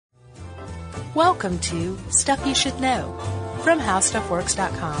Welcome to Stuff You Should Know from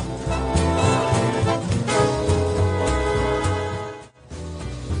HowStuffWorks.com.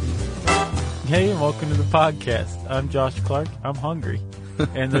 Hey, and welcome to the podcast. I'm Josh Clark. I'm hungry.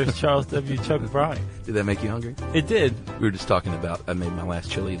 And there's Charles W. Chuck Bryan. Did that make you hungry? It did. We were just talking about, I made my last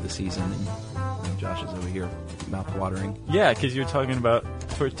chili of the season, and Josh is over here, mouth watering. Yeah, because you're talking about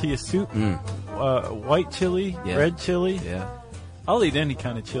tortilla soup, white chili, red chili. Yeah. I'll eat any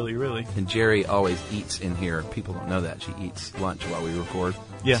kind of chili, really. And Jerry always eats in here. People don't know that. She eats lunch while we record.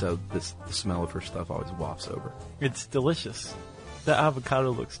 Yeah. So the smell of her stuff always wafts over. It's delicious. The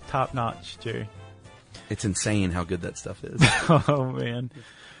avocado looks top-notch, Jerry. It's insane how good that stuff is. Oh, man.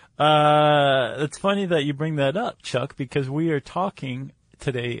 It's funny that you bring that up, Chuck, because we are talking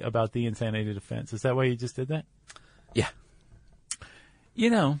today about the insanity defense. Is that why you just did that? Yeah. You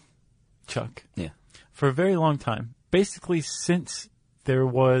know, Chuck. Yeah. For a very long time, basically since there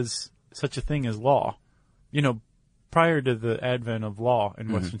was such a thing as law, you know, prior to the advent of law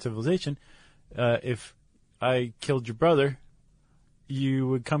in Western civilization, if I killed your brother, you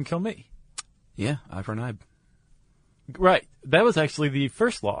would come kill me. Yeah, eye for an eye. Right. That was actually the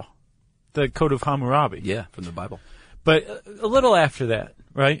first law, the Code of Hammurabi. Yeah, from the Bible. But a little after that,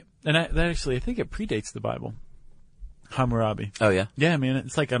 right? And that actually, I think it predates the Bible. Hammurabi. Oh, yeah? Yeah, man.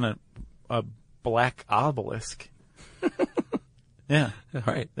 It's like on a black obelisk. Yeah. All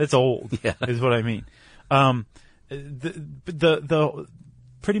right. It's old, Yeah. is what I mean. The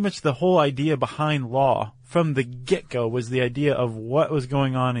pretty much the whole idea behind law from the get-go was the idea of what was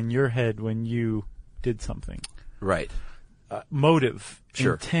going on in your head when you did something. Right. Motive,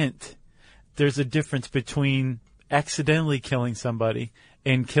 Sure. intent. There's a difference between accidentally killing somebody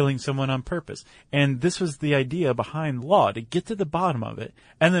and killing someone on purpose. And this was the idea behind law, to get to the bottom of it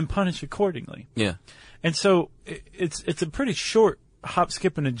and then punish accordingly. Yeah. And so it's a pretty short hop,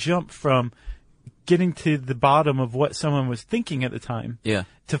 skip, and a jump from getting to the bottom of what someone was thinking at the time Yeah.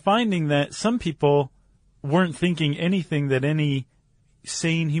 to finding that some people weren't thinking anything that any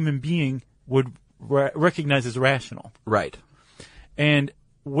sane human being would recognize as rational. Right. And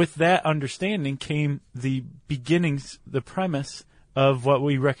with that understanding came the beginnings, the premise of what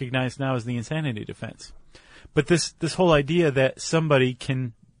we recognize now as the insanity defense. But this whole idea that somebody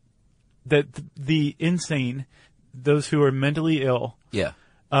can, that the insane, those who are mentally ill, Yeah.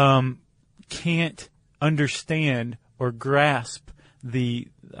 can't understand or grasp the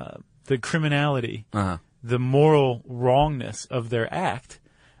criminality, the moral wrongness of their act.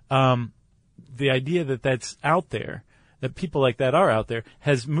 The idea that that's out there, that people like that are out there,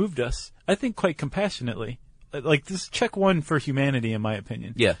 has moved us, I think, quite compassionately. Like, this check one for humanity, in my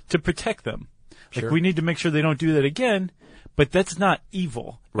opinion. Yeah. To protect them. Like, Sure. we need to make sure they don't do that again, but that's not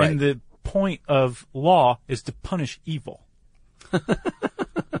evil. Right. And the point of law is to punish evil.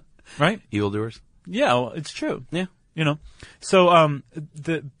 Right? Evildoers? Yeah, well, it's true. Yeah. You know, so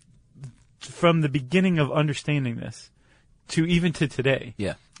from the beginning of understanding this to even to today,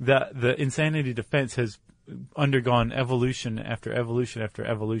 Yeah. the insanity defense has undergone evolution after evolution after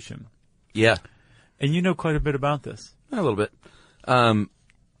evolution. Yeah. And you know quite a bit about this. A little bit.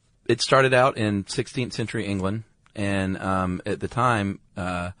 It started out in 16th century England, and at the time,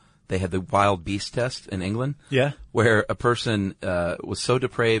 they had the wild beast test in England. Yeah. Where a person was so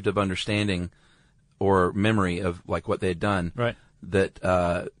depraved of understanding or memory of like what they had done, Right.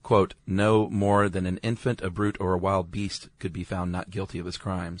 that quote, no more than an infant, a brute, or a wild beast could be found not guilty of his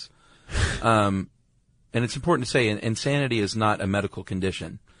crimes. And it's important to say, insanity is not a medical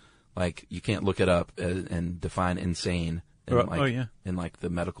condition. Like, you can't look it up and define insane in in like the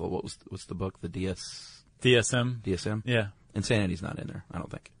medical, what's the book? The DSM. DSM? Yeah. Insanity's not in there, I don't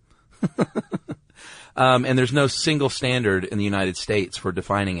think. And there's no single standard in the United States for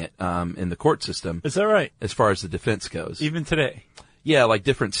defining it in the court system. Is that right? As far as the defense goes. Even today? Yeah, like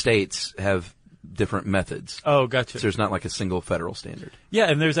different states have different methods. Oh, gotcha. So there's not like a single federal standard. Yeah,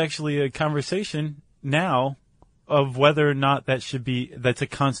 and there's actually a conversation now of whether or not that's a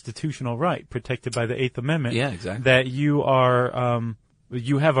constitutional right protected by the Eighth Amendment. Yeah, exactly. That you are,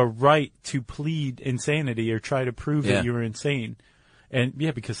 you have a right to plead insanity or try to prove that you are insane. And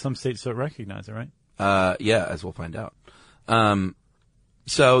yeah, because some states don't recognize it, right? Yeah, as we'll find out.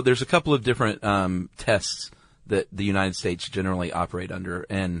 So there's a couple of different tests that the United States generally operate under,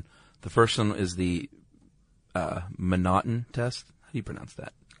 and the first one is the M'Naughton test. How do you pronounce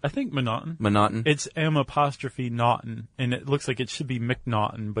that? I think M'Naughton. M'Naughton? It's M''Naughton, and it looks like it should be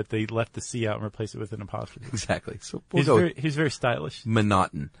McNaughton, but they left the C out and replaced it with an apostrophe. Exactly. So he's very stylish.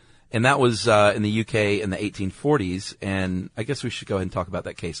 M'Naughton. And that was in the UK in the 1840s, and I guess we should go ahead and talk about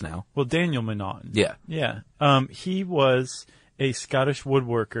that case now. Well, Daniel M'Naughton. Yeah. Yeah. He was a Scottish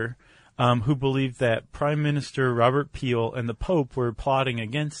woodworker who believed that Prime Minister Robert Peel and the Pope were plotting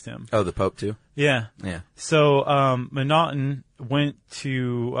against him. Oh, the Pope too? Yeah. Yeah. So M'Naughton went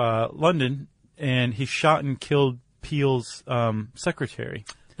to London, and he shot and killed Peel's secretary.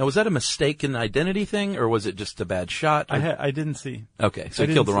 Now, was that a mistaken identity thing, or was it just a bad shot? I didn't see. Okay, so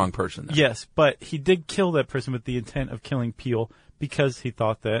he killed the wrong person then. Yes, but he did kill that person with the intent of killing Peel because he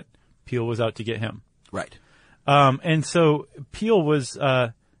thought that Peel was out to get him. Right. And so Peel was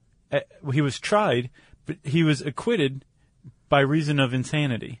he was tried, but he was acquitted by reason of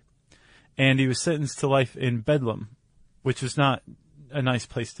insanity. And he was sentenced to life in Bedlam, which was not a nice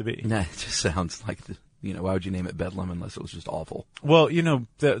place to be. Nah, it just sounds like, why would you name it Bedlam unless it was just awful? Well, is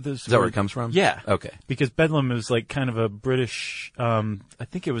that where it comes from? Yeah. Okay. Because Bedlam was like kind of a British, I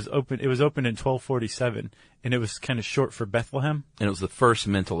think it was opened in 1247, and it was kind of short for Bethlehem. And it was the first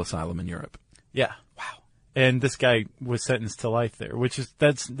mental asylum in Europe. Yeah. Wow. And this guy was sentenced to life there,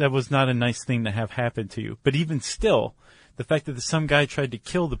 that was not a nice thing to have happen to you. But even still, the fact that some guy tried to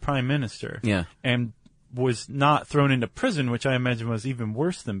kill the prime minister. Yeah. And was not thrown into prison, which I imagine was even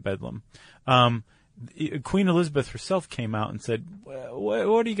worse than Bedlam. Queen Elizabeth herself came out and said,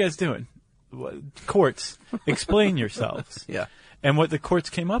 what are you guys doing? Courts, explain yourselves. Yeah. And what the courts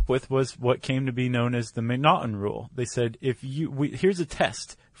came up with was what came to be known as the M'Naughton rule. They said, here's a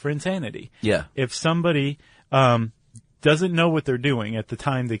test for insanity. Yeah. If somebody doesn't know what they're doing at the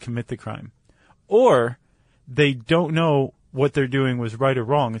time they commit the crime, or they don't know what they're doing was right or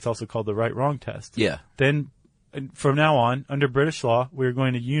wrong, it's also called the right-wrong test. Yeah. Then from now on, under British law, we're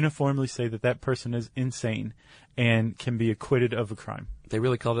going to uniformly say that person is insane and can be acquitted of a crime. They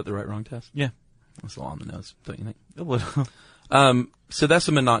really called it the right-wrong test? Yeah. That's a little on the nose, don't you think? A little. So that's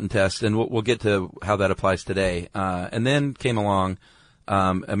the M'Naughton test, and we'll get to how that applies today. And then came along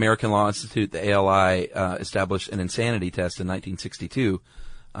American Law Institute, the ALI, established an insanity test in 1962,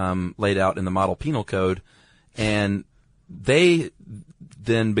 laid out in the Model Penal Code, and they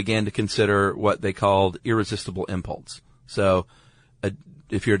then began to consider what they called irresistible impulse. So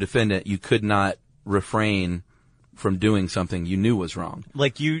if you're a defendant, you could not refrain from doing something you knew was wrong.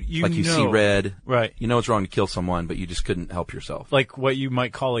 Like you see red. Right. You know it's wrong to kill someone, but you just couldn't help yourself. Like what you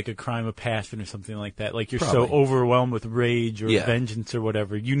might call like a crime of passion or something like that. Like you're Probably. so overwhelmed with rage or vengeance or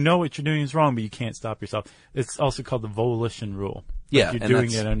whatever. You know what you're doing is wrong, but you can't stop yourself. It's also called the volition rule. Yeah. Like you're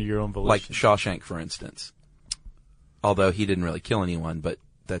doing it under your own volition. Like Shawshank, for instance. Although he didn't really kill anyone, but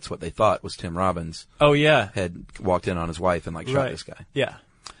that's what they thought was Tim Robbins. Oh, yeah. Had walked in on his wife and shot this guy. Yeah.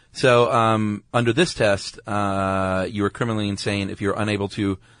 So, under this test, you are criminally insane if you're unable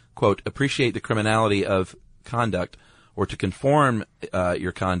to, quote, appreciate the criminality of conduct or to conform,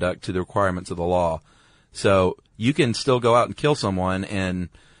 your conduct to the requirements of the law. So, you can still go out and kill someone and,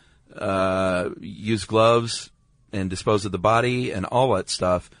 use gloves and dispose of the body and all that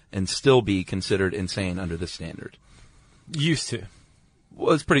stuff and still be considered insane under this standard. Used to.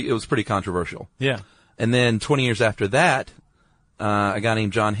 Well, it was pretty controversial. Yeah. And then 20 years after that, a guy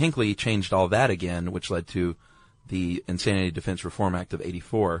named John Hinckley changed all that again, which led to the Insanity Defense Reform Act of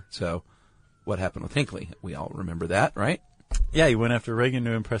 '84. So, what happened with Hinckley? We all remember that, right? Yeah, he went after Reagan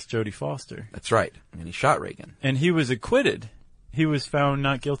to impress Jodie Foster. That's right. And he shot Reagan. And he was acquitted. He was found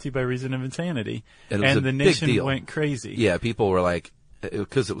not guilty by reason of insanity. And the nation went crazy. Yeah, people were like,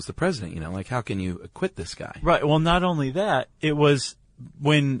 because it was the president, how can you acquit this guy? Right. Well, not only that, it was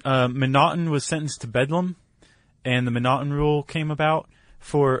when M'Naughton was sentenced to Bedlam and the M'Naughton rule came about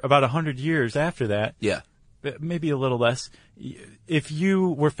for about 100 years after that. Yeah. Maybe a little less. If you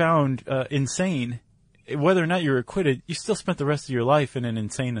were found insane, whether or not you were acquitted, you still spent the rest of your life in an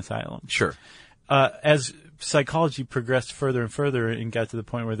insane asylum. Sure. As psychology progressed further and further and got to the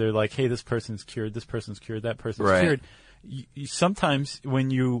point where they're like, hey, this person's cured, that person's cured. Sometimes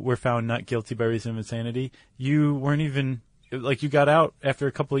when you were found not guilty by reason of insanity, you weren't even, you got out after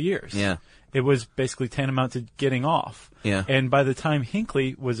a couple of years. Yeah. It was basically tantamount to getting off. Yeah. And by the time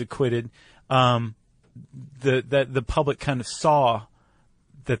Hinckley was acquitted, the public kind of saw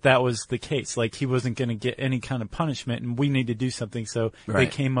that was the case. Like he wasn't going to get any kind of punishment, and we need to do something. So they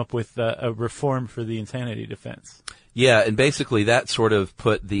came up with a reform for the insanity defense. Yeah, and basically that sort of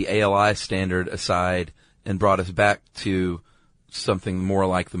put the ALI standard aside and brought us back to something more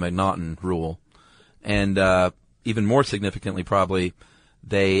like the M'Naughton rule. And even more significantly, probably,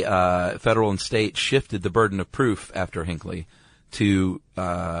 they federal and state shifted the burden of proof after Hinckley to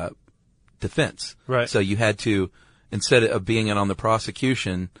defense. Right. So you had to, instead of being on the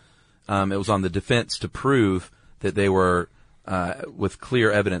prosecution, it was on the defense to prove that they were with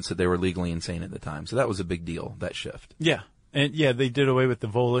clear evidence that they were legally insane at the time. So that was a big deal, that shift. Yeah. And they did away with the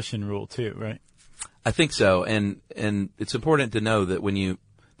volition rule too, right? I think so. And it's important to know that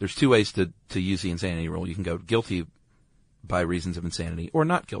there's two ways to use the insanity rule. You can go guilty by reasons of insanity or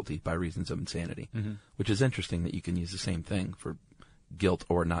not guilty by reasons of insanity, which is interesting that you can use the same thing for guilt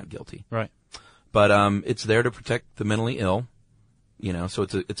or not guilty. Right. But it's there to protect the mentally ill, so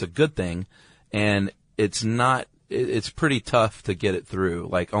it's a good thing, and it's pretty tough to get it through.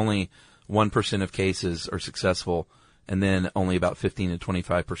 Like only 1% of cases are successful, and then only about 15 to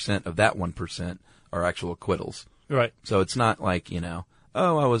 25% of that 1% are actual acquittals. Right. So it's not like,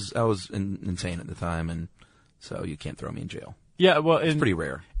 I was insane at the time, and so you can't throw me in jail. Yeah, well, it's pretty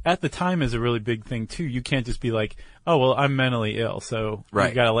rare. At the time is a really big thing too. You can't just be like, oh, well, I'm mentally ill, so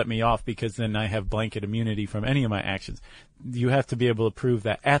you got to let me off because then I have blanket immunity from any of my actions. You have to be able to prove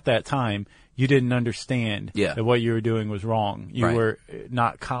that at that time you didn't understand that what you were doing was wrong. You were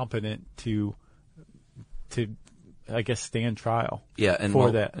not competent to I guess stand trial. Yeah, and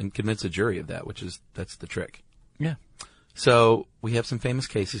that and convince a jury of that, that's the trick. Yeah. So we have some famous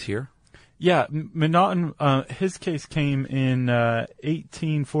cases here. Yeah, M'Naughton, his case came in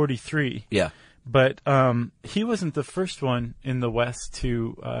 1843. Yeah. But he wasn't the first one in the West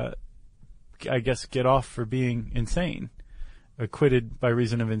to, I guess, get off for being insane, acquitted by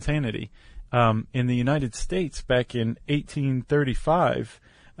reason of insanity. In the United States, back in 1835,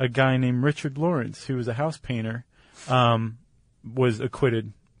 a guy named Richard Lawrence, who was a house painter, was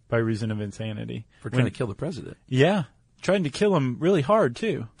acquitted by reason of insanity. For trying to kill the president. Yeah. Trying to kill him really hard,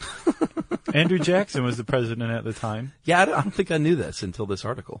 too. Andrew Jackson was the president at the time. Yeah, I don't think I knew this until this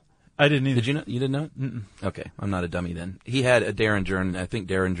article. I didn't either. Did you know? You didn't know? Mm-mm. Okay, I'm not a dummy then. He had a Derringer, and I think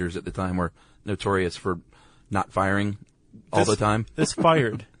Derringers at the time were notorious for not firing all the time. This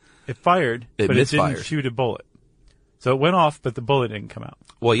fired. It fired, but it didn't shoot a bullet. So it went off, but the bullet didn't come out.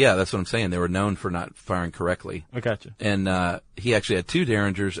 Well, yeah, that's what I'm saying. They were known for not firing correctly. I gotcha. And he actually had two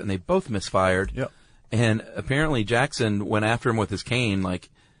Derringers, and they both misfired. Yep. And apparently Jackson went after him with his cane, like,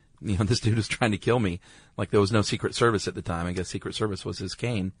 this dude was trying to kill me. Like there was no Secret Service at the time. I guess Secret Service was his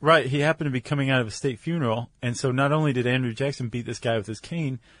cane. Right. He happened to be coming out of a state funeral. And so not only did Andrew Jackson beat this guy with his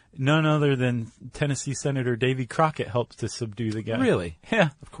cane, none other than Tennessee Senator Davy Crockett helped to subdue the guy. Really? Yeah.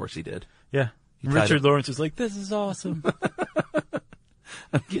 Of course he did. Yeah. Richard Lawrence was like, this is awesome.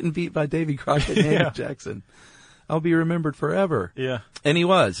 I'm getting beat by Davy Crockett and Andrew Jackson. I'll be remembered forever. Yeah. And he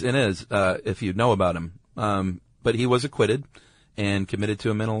was, and is, if you know about him. But he was acquitted and committed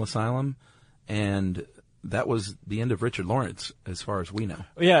to a mental asylum, and that was the end of Richard Lawrence, as far as we know.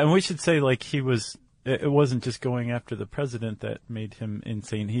 Yeah, and we should say, like, it wasn't just going after the president that made him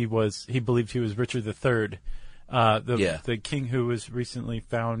insane. He believed he was Richard III, the king who was recently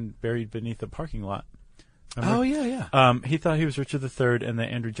found buried beneath a parking lot. Remember? Oh, yeah. He thought he was Richard III and that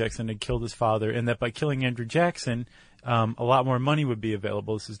Andrew Jackson had killed his father, and that by killing Andrew Jackson, a lot more money would be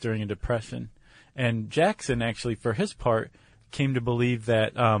available. This is during a depression. And Jackson, actually, for his part, came to believe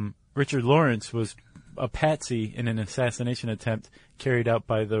that Richard Lawrence was a patsy in an assassination attempt carried out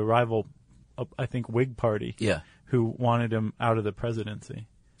by the rival, I think, Whig Party, who wanted him out of the presidency.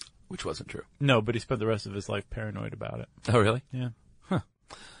 Which wasn't true. No, but he spent the rest of his life paranoid about it. Oh, really? Yeah. Huh.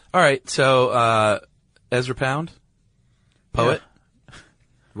 All right, so Ezra Pound, poet,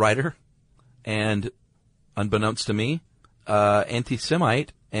 writer, and, unbeknownst to me,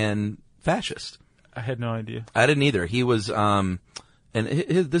 anti-Semite and fascist. I had no idea. I didn't either. He was, and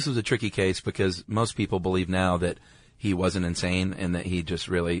this was a tricky case because most people believe now that he wasn't insane and that he just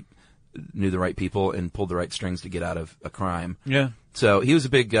really knew the right people and pulled the right strings to get out of a crime. Yeah. So he was a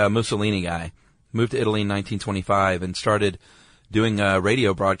big Mussolini guy. Moved to Italy in 1925 and started doing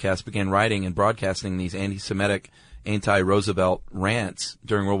radio broadcasts, began writing and broadcasting these anti-Semitic, anti-Roosevelt rants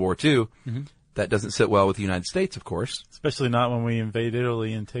during World War II. Mm-hmm. That doesn't sit well with the United States, of course. Especially not when we invade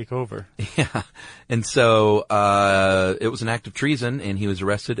Italy and take over. Yeah. And so it was an act of treason, and he was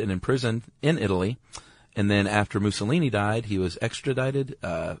arrested and imprisoned in Italy. And then after Mussolini died, he was extradited,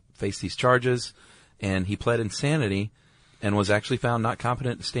 faced these charges, and he pled insanity and was actually found not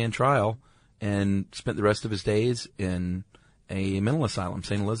competent to stand trial and spent the rest of his days in a mental asylum,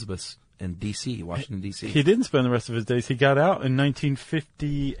 St. Elizabeth's, in D.C., Washington, D.C. He didn't spend the rest of his days. He got out in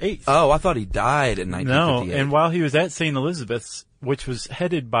 1958. Oh, I thought he died in 1958. No, and while he was at St. Elizabeth's, which was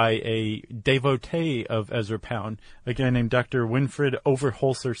headed by a devotee of Ezra Pound, a guy named Dr. Winfred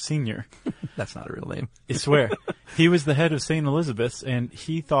Overholser Sr. That's not a real name. I swear. He was the head of St. Elizabeth's, and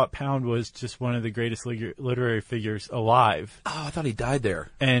he thought Pound was just one of the greatest literary figures alive. Oh, I thought he died there.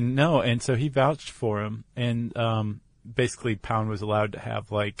 And no, and so he vouched for him, and basically Pound was allowed to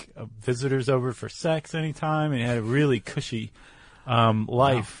have like visitors over for sex anytime, and he had a really cushy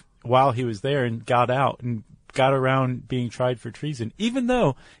life while he was there, and got out and got around being tried for treason, even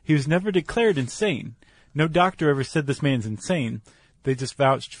though he was never declared insane. No doctor ever said this man's insane. they just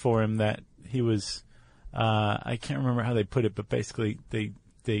vouched for him that he was, I can't remember how they put it, but basically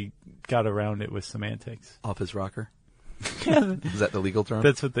they got around it with semantics. Off his rocker? Is that the legal term?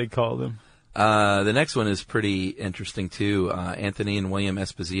 That's what they called him. The next one is pretty interesting, too. Anthony and William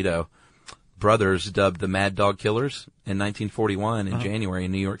Esposito, brothers dubbed the Mad Dog Killers, in 1941 in January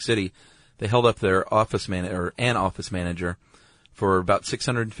in New York City. They held up their an office manager for about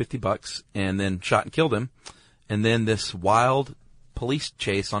 $650 and then shot and killed him. And then this wild police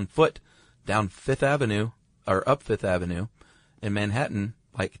chase on foot down Fifth Avenue, or up Fifth Avenue in Manhattan,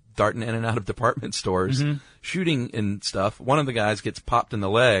 like darting in and out of department stores, shooting and stuff. One of the guys gets popped in the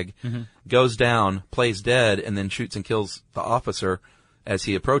leg, goes down, plays dead, and then shoots and kills the officer as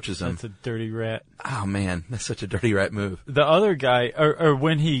he approaches him. That's a dirty rat. Oh man, that's such a dirty rat move. The other guy, or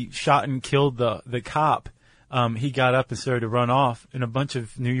when he shot and killed the cop, he got up and started to run off, and a bunch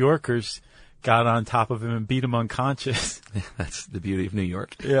of New Yorkers got on top of him and beat him unconscious. That's the beauty of New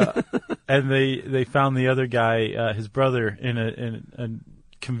York. Yeah. And they found the other guy, his brother, in a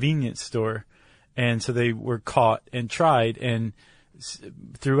convenience store, and so they were caught and tried, and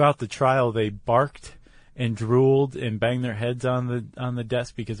throughout the trial they barked and drooled and banged their heads on the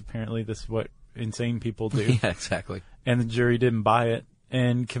desk, because apparently this is what insane people do. Yeah, exactly. And the jury didn't buy it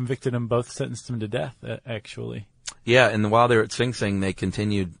and convicted them both, sentenced them to death, actually. Yeah, and while they were at Sing Sing, they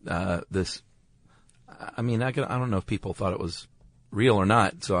continued this. I mean, I don't know if people thought it was real or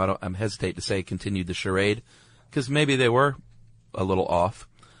not, so I hesitate to say continued the charade, because maybe they were a little off,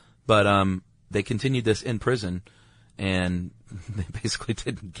 but they continued this in prison, and they basically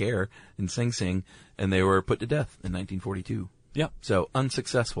didn't care in Sing Sing, and they were put to death in 1942. Yep. So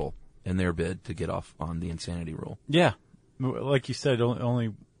unsuccessful in their bid to get off on the insanity rule. Yeah. Like you said,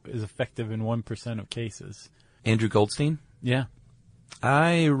 only is effective in 1% of cases. Andrew Goldstein? Yeah.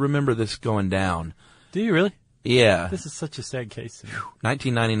 I remember this going down. Do you really? Yeah. This is such a sad case to me.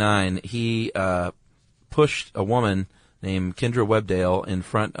 1999, he pushed a woman named Kendra Webdale in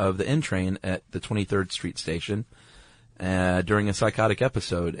front of the N train at the 23rd Street station during a psychotic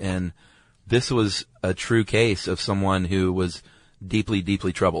episode. And this was a true case of someone who was deeply,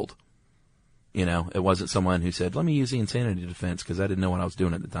 deeply troubled. You know, it wasn't someone who said, let me use the insanity defense because I didn't know what I was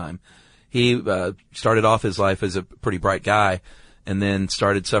doing at the time. He started off his life as a pretty bright guy and then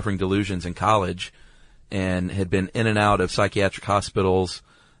started suffering delusions in college and had been in and out of psychiatric hospitals,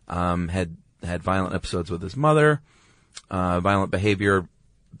 had violent episodes with his mother, violent behavior,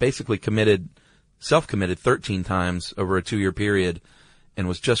 basically self-committed 13 times over a 2-year period, and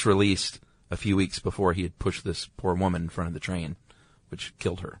was just released a few weeks before he had pushed this poor woman in front of the train, which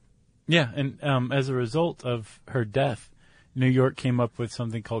killed her. Yeah, and as a result of her death, New York came up with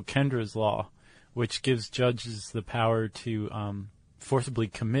something called Kendra's Law, which gives judges the power to forcibly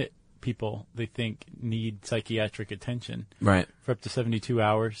commit people they think need psychiatric attention, right, for up to 72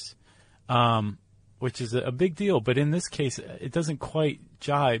 hours, which is a big deal. But in this case, it doesn't quite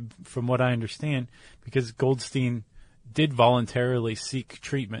jibe, from what I understand, because Goldstein did voluntarily seek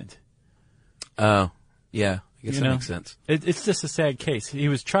treatment. Oh, yeah. I guess that makes sense. It's just a sad case. He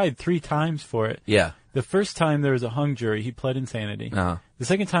was tried 3 times for it. Yeah. The first time there was a hung jury. He pled insanity. Uh-huh. The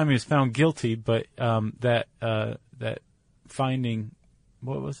second time he was found guilty, but that finding,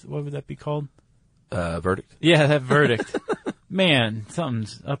 what would that be called? Verdict. Yeah, that verdict. Man,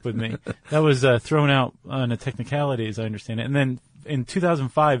 something's up with me. That was thrown out on a technicality, as I understand it. And then in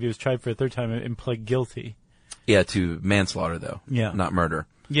 2005, he was tried for a 3rd time and pled guilty. Yeah, to manslaughter, though. Yeah. Not murder.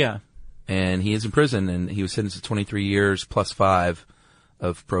 Yeah. And he is in prison, and he was sentenced to 23 years plus 5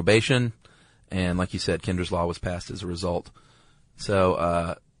 of probation. And like you said, Kendra's Law was passed as a result.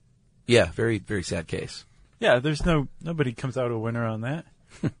 So, yeah, very, very sad case. Yeah, there's nobody comes out a winner on that.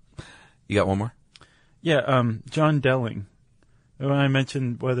 You got one more? Yeah, John Delling. When I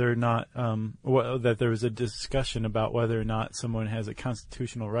mentioned whether or not, that there was a discussion about whether or not someone has a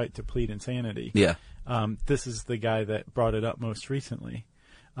constitutional right to plead insanity. Yeah. This is the guy that brought it up most recently.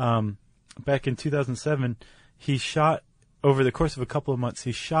 Back in 2007, he shot, over the course of a couple of months,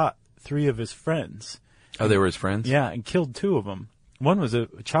 he shot 3 of his friends. Oh, they were his friends? Yeah, and killed 2 of them. One was a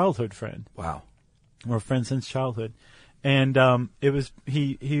childhood friend. Wow. Or a friend since childhood. And it was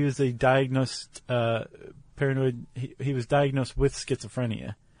he was a diagnosed paranoid. He was diagnosed with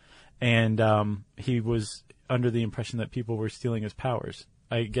schizophrenia, and he was under the impression that people were stealing his powers.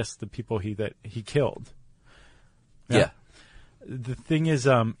 I guess the people that he killed. Yeah. The thing is,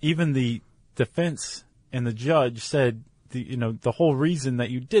 even the defense and the judge said the whole reason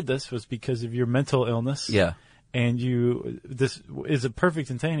that you did this was because of your mental illness. Yeah. And this is a perfect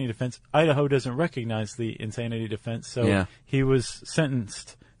insanity defense. Idaho doesn't recognize the insanity defense, so he was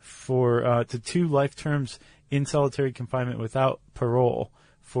sentenced to 2 life terms in solitary confinement without parole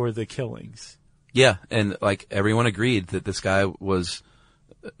for the killings. Yeah, and like everyone agreed that this guy was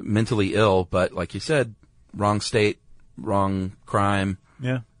mentally ill, but like you said, wrong state, wrong crime.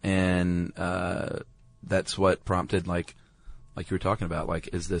 Yeah. And that's what prompted, like you were talking about, like,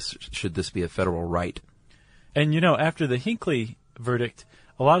 should this be a federal right? And, after the Hinckley verdict,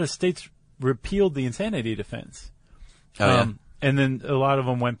 a lot of states repealed the insanity defense. Oh, yeah. And then a lot of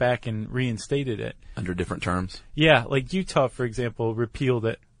them went back and reinstated it. Under different terms? Yeah, like Utah, for example, repealed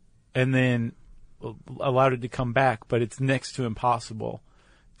it and then allowed it to come back, but it's next to impossible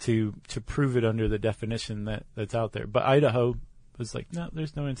to prove it under the definition that's out there. But Idaho was like, no,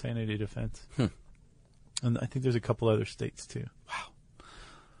 there's no insanity defense. And I think there's a couple other states, too. Wow.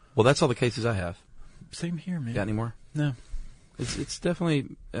 Well, that's all the cases I have. Same here, man. Got any more? No. It's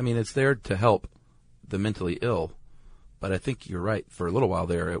definitely, it's there to help the mentally ill. But I think you're right. For a little while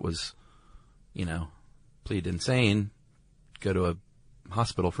there, it was, plead insane, go to a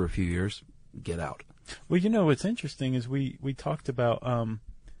hospital for a few years, get out. Well, what's interesting is we talked about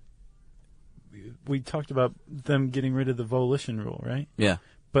them getting rid of the volition rule, right? Yeah.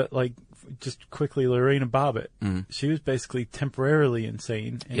 But just quickly, Lorena Bobbitt, she was basically temporarily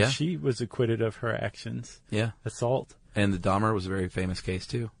insane, and she was acquitted of her actions. Yeah. Assault. And the Dahmer was a very famous case,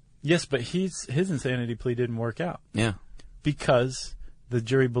 too. Yes, but his insanity plea didn't work out. Yeah. Because the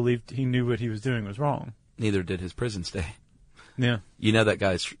jury believed he knew what he was doing was wrong. Neither did his prison stay. Yeah. That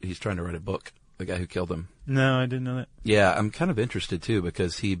guy, he's trying to write a book, the guy who killed him. No, I didn't know that. Yeah, I'm kind of interested, too,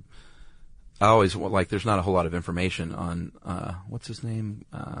 because I always, there's not a whole lot of information on, what's his name?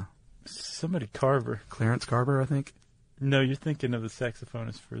 Somebody Carver. Clarence Carver, I think? No, you're thinking of the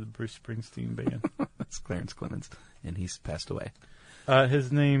saxophonist for the Bruce Springsteen band. That's Clarence Clemens, and he's passed away.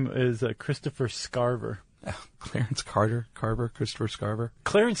 His name is Christopher Scarver. Clarence Carver, Christopher Scarver.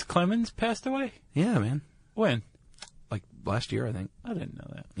 Clarence Clemens passed away? Yeah, man. When? Like last year, I think. I didn't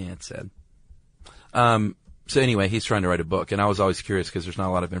know that. Yeah, it's sad. So anyway, he's trying to write a book, and I was always curious because there's not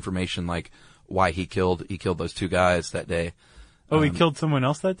a lot of information like why he killed those two guys that day. Oh, he killed someone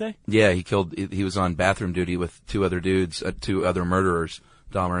else that day? Yeah, he was on bathroom duty with two other dudes, two other murderers,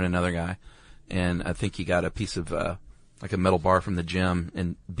 Dahmer and another guy. And I think he got a piece of, like a metal bar from the gym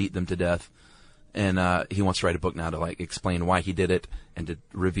and beat them to death. And, he wants to write a book now to explain why he did it and to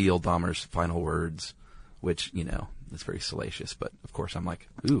reveal Dahmer's final words, which, is very salacious. But of course I'm like,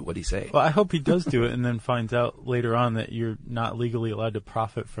 ooh, what'd he say? Well, I hope he does do it and then finds out later on that you're not legally allowed to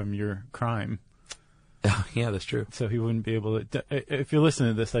profit from your crime. Yeah, that's true. So he wouldn't be able to. If you're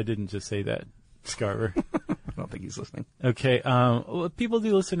listening to this, I didn't just say that, Scarver. I don't think he's listening. Okay. Well, people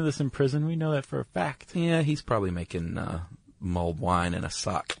do listen to this in prison. We know that for a fact. Yeah, he's probably making mulled wine in a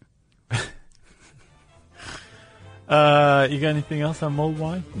sock. You got anything else on mulled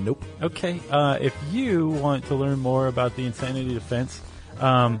wine? Nope. Okay. If you want to learn more about the insanity defense,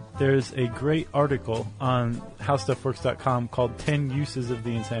 there's a great article on howstuffworks.com called 10 Uses of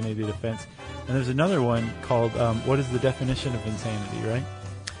the Insanity Defense. And there's another one called What is the Definition of Insanity, right?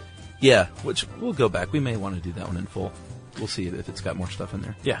 Yeah, which we'll go back. We may want to do that one in full. We'll see if it's got more stuff in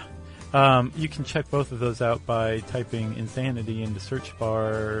there. Yeah. You can check both of those out by typing insanity in the search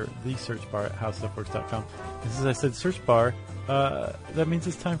bar at howstuffworks.com. As I said, search bar, that means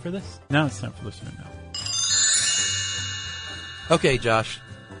it's time for this. Now it's time for Listener Mail. Okay, Josh.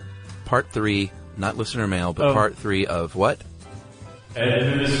 Part 3, not listener mail, but part 3 of what?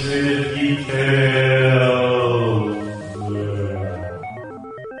 Administrative details.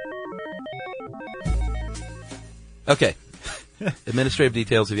 Okay. Administrative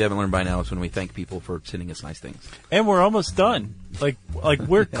details, if you haven't learned by now, is when we thank people for sending us nice things. And we're almost done. Like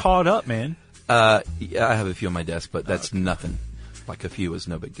we're caught up, man. Yeah, I have a few on my desk, but that's nothing. Like a few is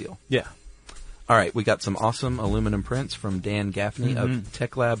no big deal. Yeah. All right, we got some awesome aluminum prints from Dan Gaffney of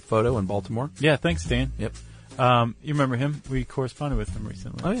Tech Lab Photo in Baltimore. Yeah, thanks, Dan. Yep. You remember him? We corresponded with him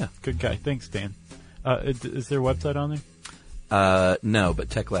recently. Oh, yeah. Good guy. Thanks, Dan. Is there a website on there? No, but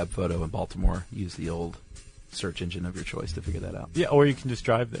Tech Lab Photo in Baltimore. Use the old search engine of your choice to figure that out. Yeah, or you can just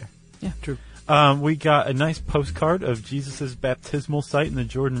drive there. Yeah, true. We got a nice postcard of Jesus' baptismal site in the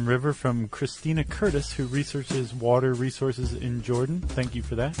Jordan River from Christina Curtis, who researches water resources in Jordan. Thank you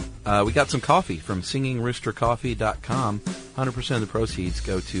for that. We got some coffee from singingroostercoffee.com. 100% of the proceeds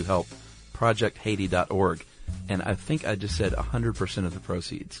go to help projecthaiti.org. And I think I just said 100% of the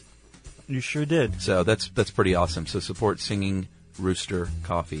proceeds. You sure did. So that's pretty awesome. So support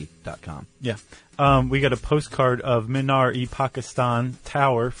singingroostercoffee.com. Yeah. We got a postcard of Minar-e-Pakistan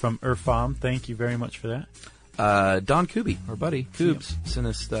Tower from Irfam. Thank you very much for that. Don Kuby, our buddy, Koobs, sent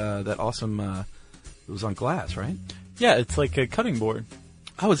us that awesome, it was on glass, right? Yeah, it's like a cutting board.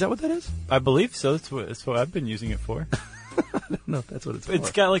 Oh, is that what that is? I believe so. That's what I've been using it for. I don't know if that's what it's for.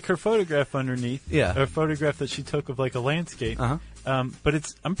 It's got like her photograph underneath. Yeah. A photograph that she took of like a landscape. Uh-huh.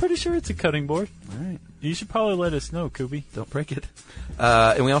 But I'm pretty sure it's a cutting board. All right. You should probably let us know, Kubi. Don't break it.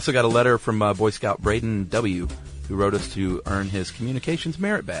 And we also got a letter from Boy Scout Braden W., who wrote us to earn his Communications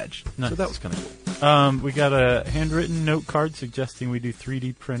Merit Badge. Nice. So that was kind of cool. We got a handwritten note card suggesting we do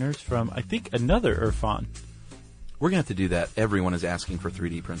 3D printers from, I think, another Irfan. We're going to have to do that. Everyone is asking for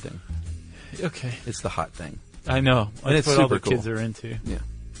 3D printing. Okay. It's the hot thing. I know. And That's it's what all the super cool. kids are into.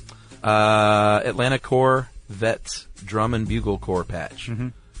 Yeah. Atlanta Corps Vets Drum and Bugle Corps patch.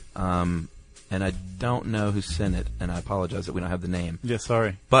 Mm-hmm. And I don't know who sent it, and I apologize that we don't have the name. Yeah,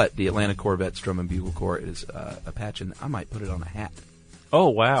 sorry. But the Atlanta Corps Vets Drum and Bugle Corps is a patch, and I might put it on a hat. Oh,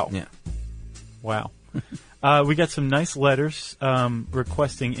 wow. Yeah. Wow. We got some nice letters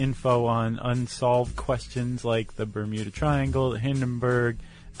requesting info on unsolved questions like the Bermuda Triangle, the Hindenburg,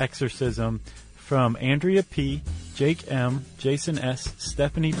 exorcism, from Andrea P., Jake M., Jason S.,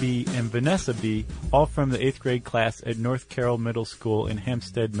 Stephanie B., and Vanessa B., all from the 8th grade class at North Carroll Middle School in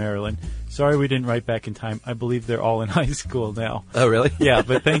Hempstead, Maryland. Sorry we didn't write back in time. I believe they're all in high school now. Oh, really? Yeah,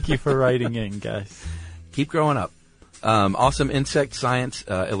 but thank you for writing in, guys. Keep growing up. Awesome insect science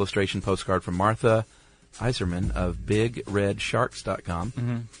illustration postcard from Martha Iserman of BigRedSharks.com.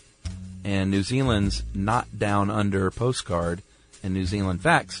 Mm-hmm. And New Zealand's Not Down Under postcard and New Zealand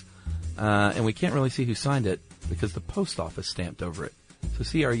facts. And we can't really see who signed it because the post office stamped over it. So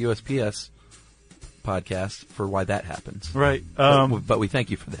see our USPS podcast for why that happens. Right. But we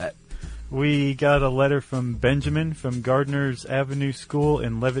thank you for that. We got a letter from Benjamin from Gardner's Avenue School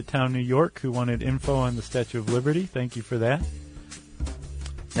in Levittown, New York, who wanted info on the Statue of Liberty. Thank you for that.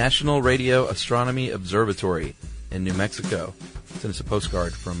 National Radio Astronomy Observatory in New Mexico sent us a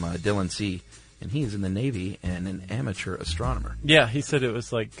postcard from Dylan C., and he is in the Navy and an amateur astronomer. Yeah, he said it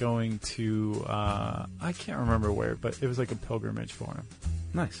was like going to, I can't remember where, but it was like a pilgrimage for him.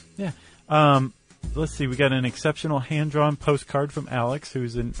 Nice. Yeah. Let's see, we got an exceptional hand-drawn postcard from Alex,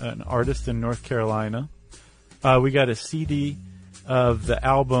 who's an artist in North Carolina. We got a CD of the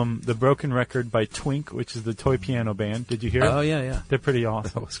album The Broken Record by Twink, which is the toy piano band. Did you hear it? Oh, yeah. They're pretty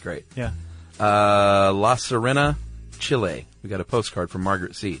awesome. That was great. Yeah. La Serena, Chile. We got a postcard from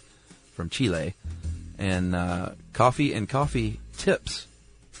Margaret C. from Chile. And coffee and coffee tips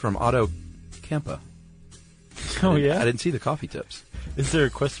from Otto Kempa. Oh, yeah? I didn't see the coffee tips. Is there a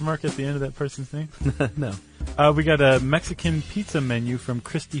question mark at the end of that person's name? No. We got a Mexican pizza menu from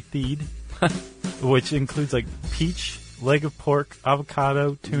Christy Theed, which includes like peach, leg of pork,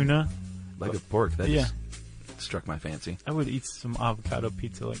 avocado, tuna. Leg of pork. That Yeah. just struck my fancy. I would eat some avocado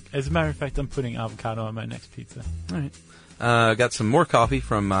pizza. Like, as a matter of fact, I'm putting avocado on my next pizza. All right. Got some more coffee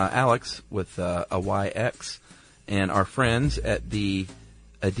from Alex with a YX and our friends at the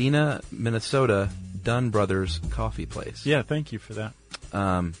Adena, Minnesota Dunn Brothers Coffee Place. Yeah, thank you for that.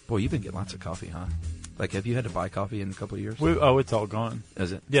 Boy, you've been getting lots of coffee, huh? Like, have you had to buy coffee in a couple of years? It's all gone.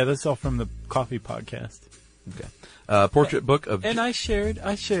 Is it? Yeah, that's all from the coffee podcast. Okay. Portrait book of... And I shared.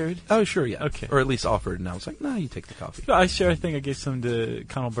 Oh, sure, yeah. Okay. Or at least offered, and I was like, no, you take the coffee. I shared. I think I gave some to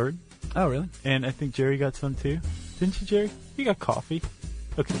Connell Bird. Oh, really? And I think Jerry got some too. Didn't you, Jerry? You got coffee.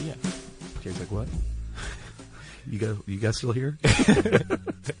 Okay, yeah. Jerry's like, what? You guys still here?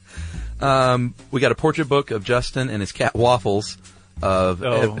 We got a portrait book of Justin and his cat Waffles of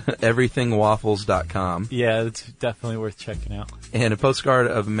everythingwaffles.com. Yeah, it's definitely worth checking out. And a postcard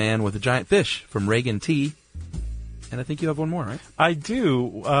of a man with a giant fish from Reagan T. And I think you have one more, right? I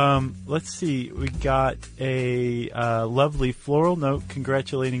do. Let's see. We got a lovely floral note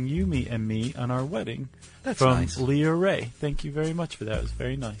congratulating you, me, and me on our wedding. That's from nice. Leah Ray. Thank you very much for that. It was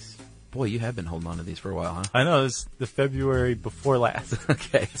very nice. Boy, you have been holding on to these for a while, huh? I know. It was the February before last.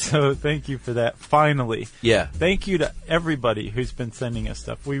 Okay. So thank you for that. Finally. Yeah. Thank you to everybody who's been sending us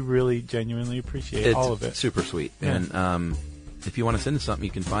stuff. We really genuinely appreciate all of it. It's super sweet. Yeah. And if you want to send us something,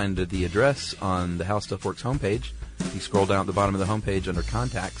 you can find the address on the How Stuff Works homepage. You scroll down at the bottom of the homepage under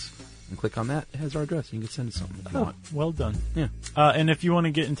Contacts and click on that. It has our address. You can send us something if you want. Well done. Yeah. And if you want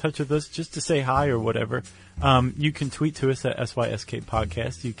to get in touch with us just to say hi or whatever, you can tweet to us at SYSK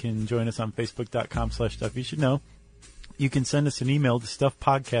Podcast. You can join us on Facebook.com/Stuff You Should Know. You can send us an email to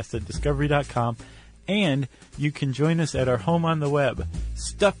StuffPodcast@Discovery.com. And you can join us at our home on the web,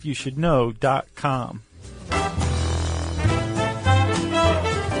 StuffYouShouldKnow.com.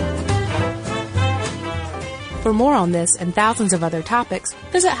 For more on this and thousands of other topics,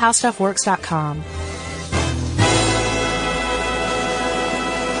 visit HowStuffWorks.com.